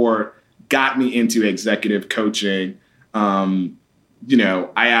support, got me into executive coaching. I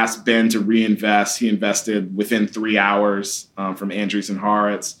asked Ben to reinvest. He invested within 3 hours from Andreessen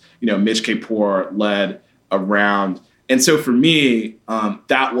Horowitz. Mitch Kapor led a round. And so for me,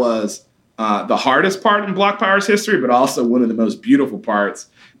 that was the hardest part in BlocPower's history, but also one of the most beautiful parts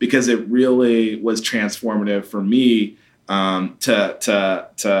because it really was transformative for me to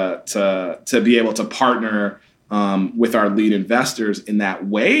be able to partner with our lead investors in that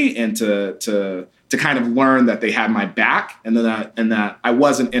way, and to kind of learn that they had my back, and that I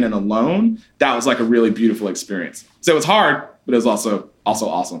wasn't in it alone. That was like a really beautiful experience. So it was hard, but it was also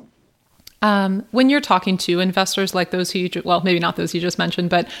awesome. When you're talking to investors like those who maybe not those you just mentioned,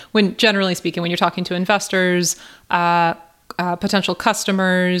 but generally speaking, when you're talking to investors, potential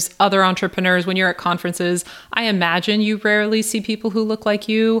customers, other entrepreneurs, when you're at conferences, I imagine you rarely see people who look like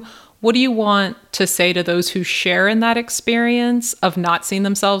you. What do you want to say to those who share in that experience of not seeing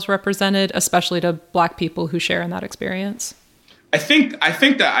themselves represented, especially to Black people who share in that experience? I think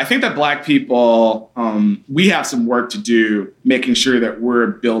that Black people, we have some work to do, making sure that we're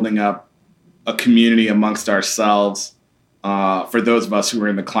building up a community amongst ourselves for those of us who are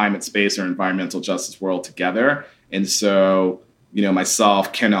in the climate space or environmental justice world together. And so,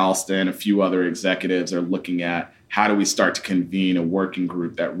 myself, Ken Alston, a few other executives are looking at how do we start to convene a working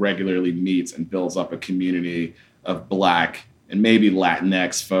group that regularly meets and builds up a community of Black and maybe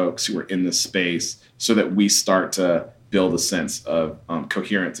Latinx folks who are in this space, so that we start to build a sense of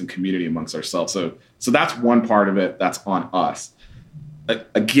coherence and community amongst ourselves. So that's one part of it that's on us.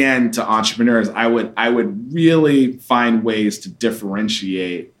 again, to entrepreneurs, I would really find ways to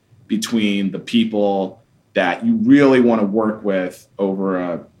differentiate between the people that you really want to work with over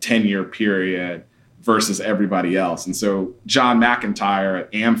a 10-year period versus everybody else. And so John McIntyre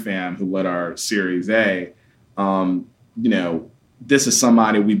at AmFam, who led our Series A, this is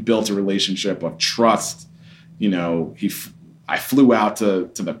somebody we built a relationship of trust. I flew out to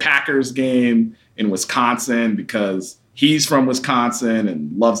the Packers game in Wisconsin because he's from Wisconsin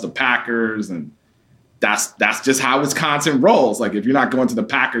and loves the Packers, and that's just how Wisconsin rolls. Like, if you're not going to the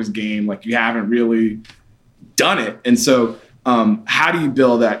Packers game, like, you haven't really done it. And so how do you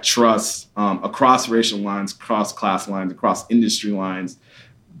build that trust across racial lines, across class lines, across industry lines?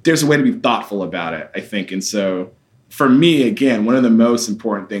 There's a way to be thoughtful about it, I think. And so for me, again, one of the most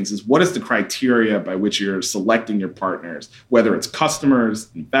important things is, what is the criteria by which you're selecting your partners, whether it's customers,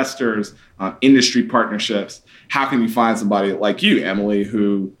 investors, industry partnerships? How can you find somebody like you, Emily,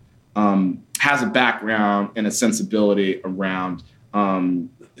 who has a background and a sensibility around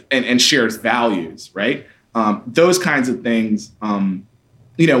and shares values, right? Those kinds of things.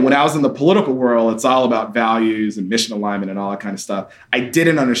 When I was in the political world, it's all about values and mission alignment and all that kind of stuff. I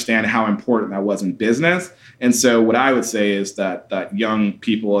didn't understand how important that was in business. And so what I would say is that young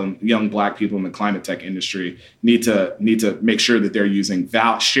people and young Black people in the climate tech industry need to make sure that they're using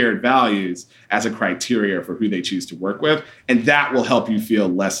shared values as a criteria for who they choose to work with. And that will help you feel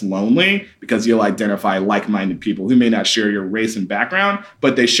less lonely, because you'll identify like-minded people who may not share your race and background,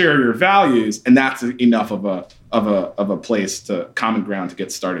 but they share your values. And that's enough of a place to common ground to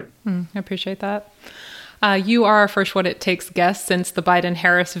get started. I appreciate that. You are our first What It Takes guest since the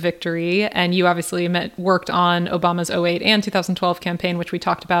Biden-Harris victory, and you obviously worked on Obama's 2008 and 2012 campaign, which we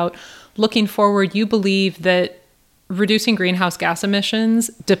talked about. Looking forward, you believe that reducing greenhouse gas emissions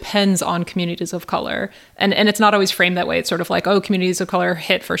depends on communities of color. And it's not always framed that way. It's sort of like, communities of color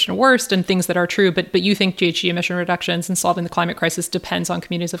hit first and worst, and things that are true. But you think GHG emission reductions and solving the climate crisis depends on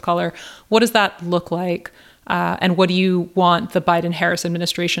communities of color. What does that look like? And what do you want the Biden-Harris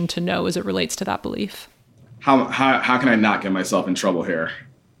administration to know as it relates to that belief? How can I not get myself in trouble here?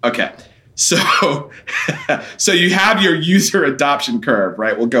 Okay, so you have your user adoption curve,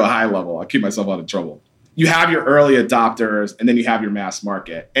 right? We'll go high level. I'll keep myself out of trouble. You have your early adopters, and then you have your mass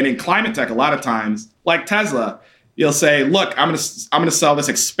market. And in climate tech, a lot of times, like Tesla, you'll say, look, I'm gonna sell this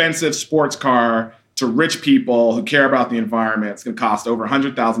expensive sports car to rich people who care about the environment. It's gonna cost over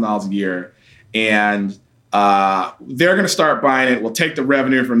 $100,000 a year. And they're going to start buying it. We'll take the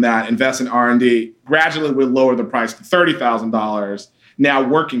revenue from that, invest in R&D. Gradually, we'll lower the price to $30,000. Now,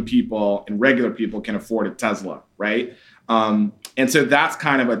 working people and regular people can afford a Tesla, right? And so that's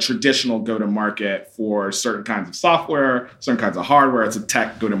kind of a traditional go-to-market for certain kinds of software, certain kinds of hardware. It's a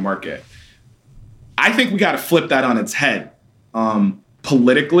tech go-to-market. I think we got to flip that on its head.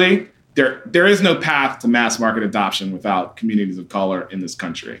 Politically, there is no path to mass market adoption without communities of color in this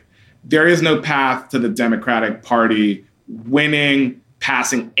country. There is no path to the Democratic Party winning,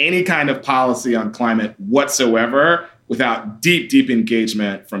 passing any kind of policy on climate whatsoever without deep, deep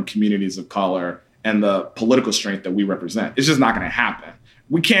engagement from communities of color and the political strength that we represent. It's just not going to happen.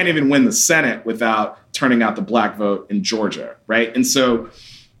 We can't even win the Senate without turning out the Black vote in Georgia, right? And so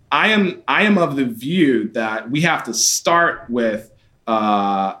I am of the view that we have to start with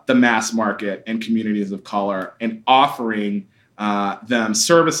the mass market and communities of color and offering them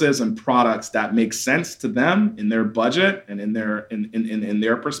services and products that make sense to them in their budget and in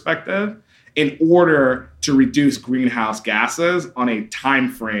their perspective, in order to reduce greenhouse gases on a time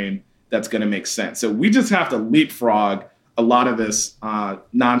frame that's going to make sense. So we just have to leapfrog a lot of this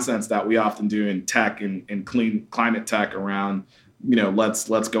nonsense that we often do in tech and clean climate tech around,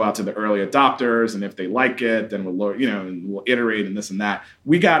 let's go out to the early adopters, and if they like it, then we'll iterate and this and that.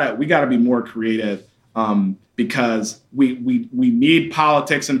 We gotta be more creative. Because we need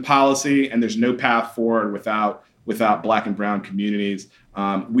politics and policy, and there's no path forward without Black and brown communities.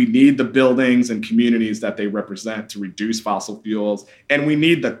 We need the buildings and communities that they represent to reduce fossil fuels, and we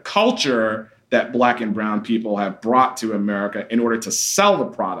need the culture that Black and brown people have brought to America in order to sell the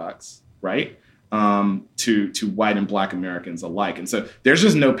products, right, to white and Black Americans alike. And so there's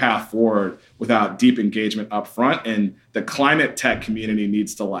just no path forward without deep engagement up front, and the climate tech community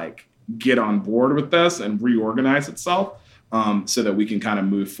needs to get on board with this and reorganize itself so that we can kind of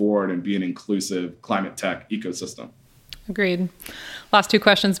move forward and be an inclusive climate tech ecosystem. Agreed. Last two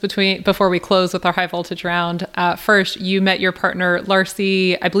questions before we close with our high voltage round. First, you met your partner,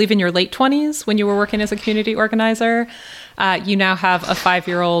 Larcy, I believe in your late 20s when you were working as a community organizer. You now have a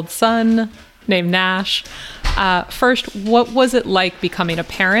 5-year-old son named Nash. First, what was it like becoming a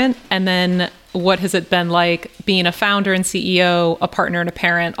parent? And then what has it been like being a founder and CEO, a partner and a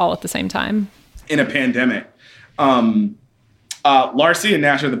parent all at the same time? In a pandemic. Larcy and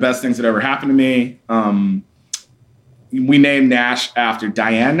Nash are the best things that ever happened to me. We named Nash after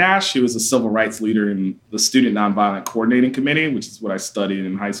Diane Nash. She was a civil rights leader in the Student Nonviolent Coordinating Committee, which is what I studied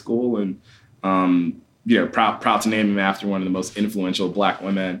in high school. And, proud to name him after one of the most influential Black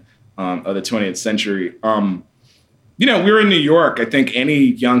women of the 20th century. We were in New York. I think any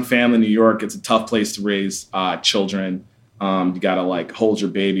young family in New York, it's a tough place to raise children. You got to hold your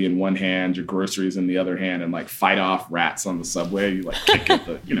baby in one hand, your groceries in the other hand, and fight off rats on the subway. You kick at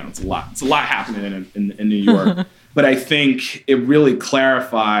the, it's a lot. It's a lot happening in New York. But I think it really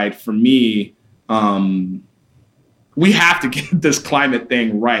clarified for me, we have to get this climate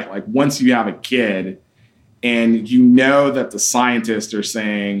thing right. Once you have a kid and that the scientists are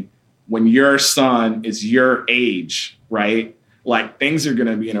saying when your son is your age, right? Things are going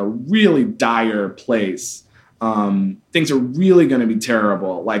to be in a really dire place. Things are really going to be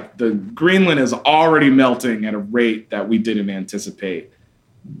terrible. The Greenland is already melting at a rate that we didn't anticipate.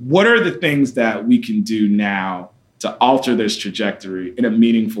 What are the things that we can do now to alter this trajectory in a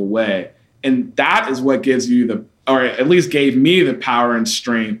meaningful way? And that is what gives you or at least gave me the power and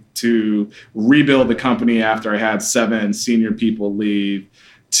strength to rebuild the company after I had 7 senior people leave,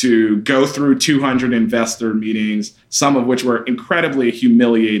 to go through 200 investor meetings, some of which were incredibly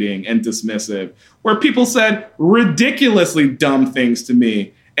humiliating and dismissive, where people said ridiculously dumb things to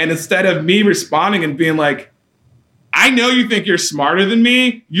me. And instead of me responding and being like, I know you think you're smarter than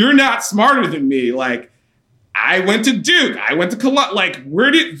me, you're not smarter than me. I went to Duke, I went to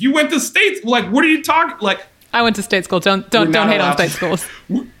Columbia, you went to States? What are you talking, I went to state school. Don't hate on state schools.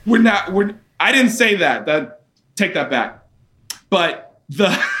 I didn't say that. Take that back. But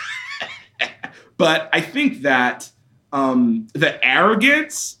I think that the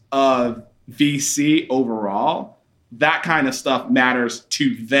arrogance of VC overall, that kind of stuff matters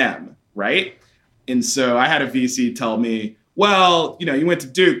to them, right? And so I had a VC tell me, well, you went to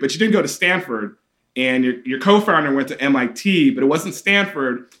Duke, but you didn't go to Stanford, and your co-founder went to MIT, but it wasn't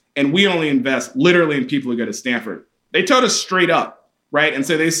Stanford, and we only invest literally in people who go to Stanford. They told us straight up, right? And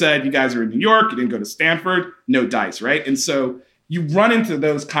so they said, you guys are in New York, you didn't go to Stanford, no dice, right? And so you run into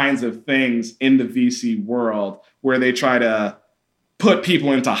those kinds of things in the VC world where they try to put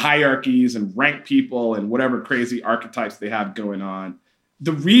people into hierarchies and rank people and whatever crazy archetypes they have going on.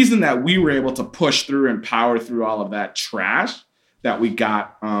 The reason that we were able to push through and power through all of that trash that we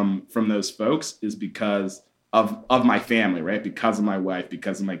got from those folks is because of my family, right? Because of my wife,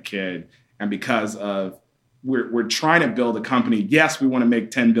 because of my kid, and because of we're trying to build a company. Yes, we want to make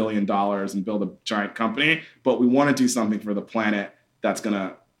 $10 billion and build a giant company, but we want to do something for the planet that's going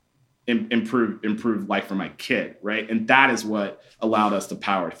to improve life for my kid, right? And that is what allowed us to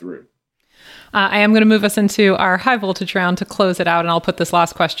power through. I am going to move us into our high voltage round to close it out, and I'll put this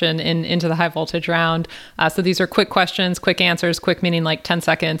last question into the high voltage round. So these are quick questions, quick answers, quick meaning 10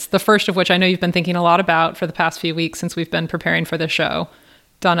 seconds. The first of which I know you've been thinking a lot about for the past few weeks since we've been preparing for the show.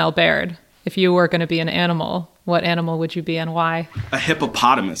 Donnel Baird, if you were going to be an animal, what animal would you be and why? A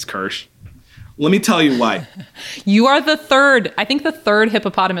hippopotamus, Kirsch. Let me tell you why. You are the third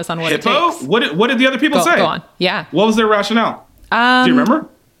hippopotamus on what Hippo? it takes. What did the other people say? Go on. Yeah. What was their rationale? Do you remember?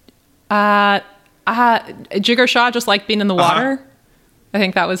 Jigger Shaw just liked being in the water. Uh-huh. I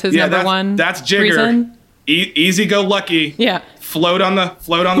think that was his number one. That's Jigger. Reason. Easy go lucky. Yeah. Float on the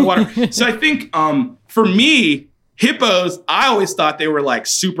water. So I think for me, hippos, I always thought they were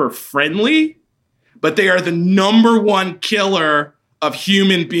super friendly, but they are the number one killer of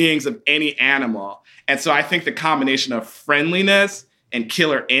human beings of any animal. And so I think the combination of friendliness and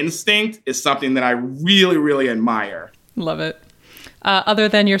killer instinct is something that I really, really admire. Love it. Other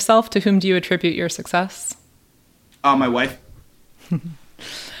than yourself, to whom do you attribute your success? My wife.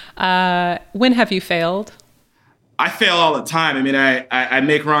 When have you failed? I fail all the time. I mean, I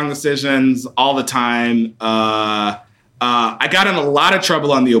make wrong decisions all the time. I got in a lot of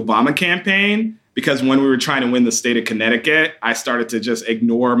trouble on the Obama campaign because when we were trying to win the state of Connecticut, I started to just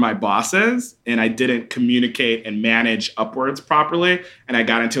ignore my bosses and I didn't communicate and manage upwards properly. And I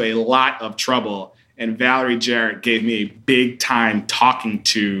got into a lot of trouble. And Valerie Jarrett gave me a big time talking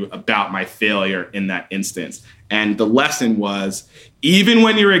to about my failure in that instance. And the lesson was, even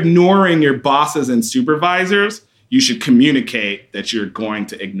when you're ignoring your bosses and supervisors, you should communicate that you're going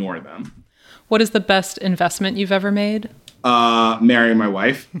to ignore them. What is the best investment you've ever made? Marrying my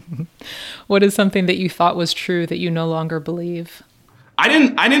wife. What is something that you thought was true that you no longer believe? I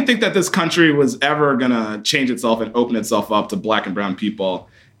didn't think that this country was ever going to change itself and open itself up to Black and brown people.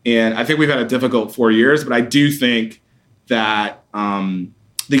 And I think we've had a difficult 4 years, but I do think that the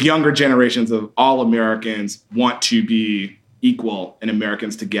younger generations of all Americans want to be equal and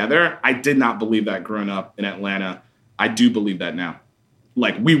Americans together. I did not believe that growing up in Atlanta. I do believe that now.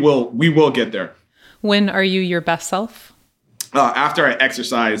 Like we will get there. When are you your best self? After I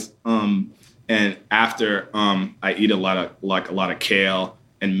exercise, and after I eat a lot of kale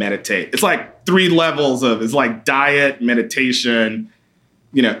and meditate. It's like 3 levels of, it's like diet, meditation,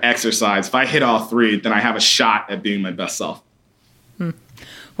 exercise. If I hit all 3, then I have a shot at being my best self.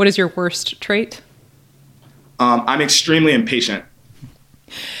 What is your worst trait? I'm extremely impatient.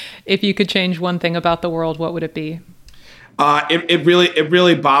 If you could change one thing about the world, what would it be? It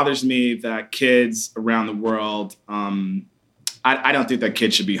really bothers me that kids around the world, I don't think that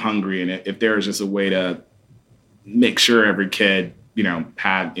kids should be hungry. And if there is just a way to make sure every kid,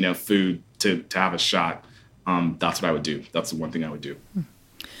 had, food to have a shot, that's what I would do. That's the one thing I would do.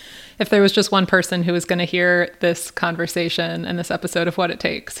 If there was just one person who was going to hear this conversation and this episode of What It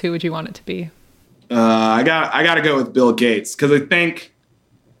Takes, who would you want it to be? I got to go with Bill Gates, because I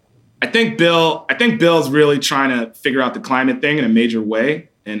think Bill's really trying to figure out the climate thing in a major way.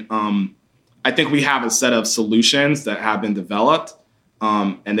 And I think we have a set of solutions that have been developed,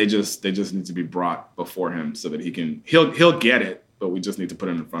 and they just need to be brought before him so that he'll get it, but we just need to put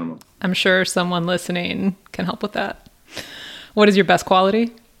it in front of him. I'm sure someone listening can help with that. What is your best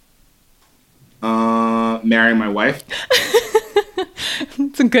quality? Marrying my wife.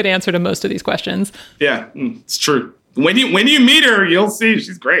 It's a good answer to most of these questions. Yeah, it's true. When you meet her, you'll see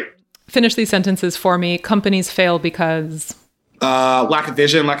she's great. Finish these sentences for me. Companies fail because... lack of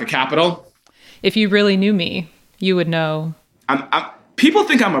vision, lack of capital. If you really knew me, you would know. People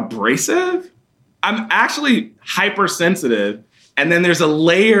think I'm abrasive. I'm actually hypersensitive. And then there's a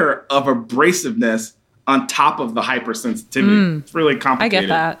layer of abrasiveness on top of the hypersensitivity. It's really complicated.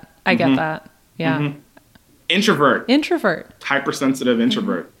 I get that. Yeah. Mm-hmm. Introvert. Hypersensitive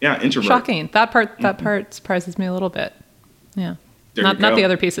introvert. Mm-hmm. Yeah, introvert. Shocking. That part surprises me a little bit. Yeah. Not the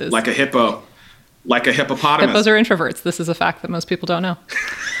other pieces. Like a hippo. Like a hippopotamus. Hippos are introverts. This is a fact that most people don't know.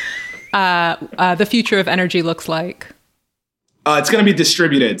 The future of energy looks like? It's going to be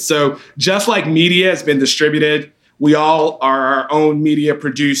distributed. So just like media has been distributed, we all are our own media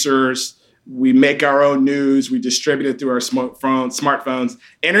producers. We make our own news. We distribute it through our smartphones.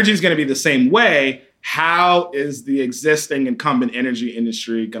 Energy is going to be the same way. How is the existing incumbent energy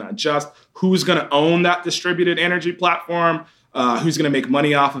industry going to adjust? Who's going to own that distributed energy platform? Who's going to make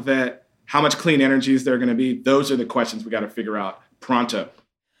money off of it? How much clean energy is there going to be? Those are the questions we got to figure out pronto.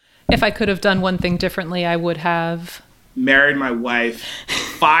 If I could have done one thing differently, I would have married my wife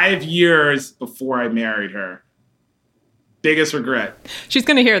 5 years before I married her. Biggest regret. She's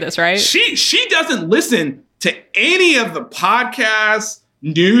going to hear this, right? She doesn't listen to any of the podcasts,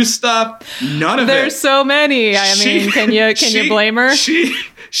 news stuff, none of it. There's so many. I mean, can you blame her?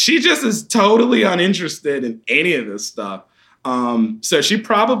 She just is totally uninterested in any of this stuff. So she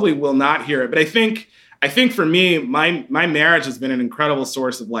probably will not hear it. But I think for me, my marriage has been an incredible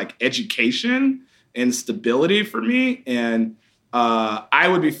source of like education and stability for me. And I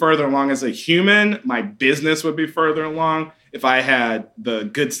would be further along as a human. My business would be further along if I had the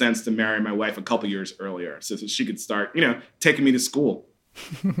good sense to marry my wife a couple years earlier, so she could start, taking me to school.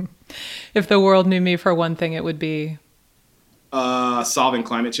 If the world knew me for one thing, it would be solving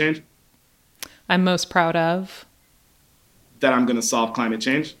climate change. I'm most proud of that I'm going to solve climate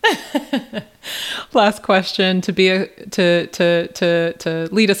change. Last question: to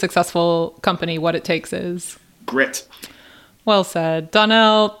lead a successful company, what it takes is grit. Well said.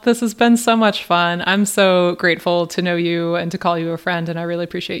 Donnel, this has been so much fun. I'm so grateful to know you and to call you a friend, and I really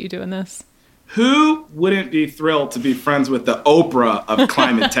appreciate you doing this. Who wouldn't be thrilled to be friends with the Oprah of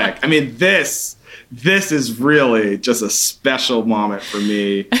climate tech? I mean, this is really just a special moment for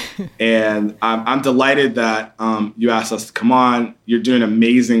me. And I'm delighted that you asked us to come on. You're doing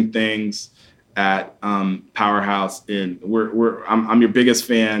amazing things at Powerhouse, and I'm your biggest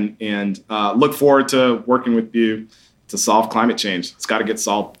fan, and look forward to working with you to solve climate change. It's got to get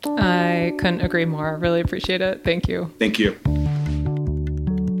solved. I couldn't agree more. Really appreciate it. Thank you. Thank you.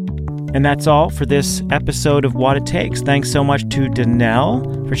 And that's all for this episode of What It Takes. Thanks so much to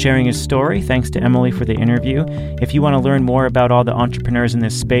Donnel for sharing his story. Thanks to Emily for the interview. If you want to learn more about all the entrepreneurs in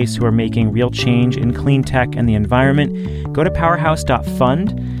this space who are making real change in clean tech and the environment, go to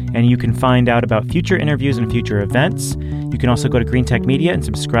powerhouse.fund. and you can find out about future interviews and future events. You can also go to Green Tech Media and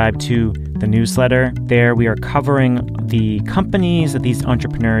subscribe to the newsletter. There we are covering the companies that these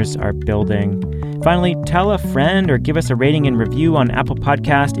entrepreneurs are building. Finally, tell a friend or give us a rating and review on Apple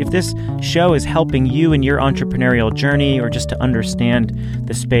Podcast. If this show is helping you in your entrepreneurial journey or just to understand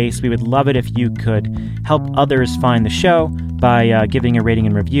the space, we would love it if you could help others find the show by giving a rating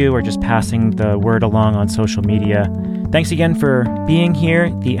and review or just passing the word along on social media. Thanks again for being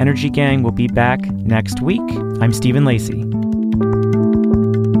here. The Energy Gang will be back next week. I'm Stephen Lacey.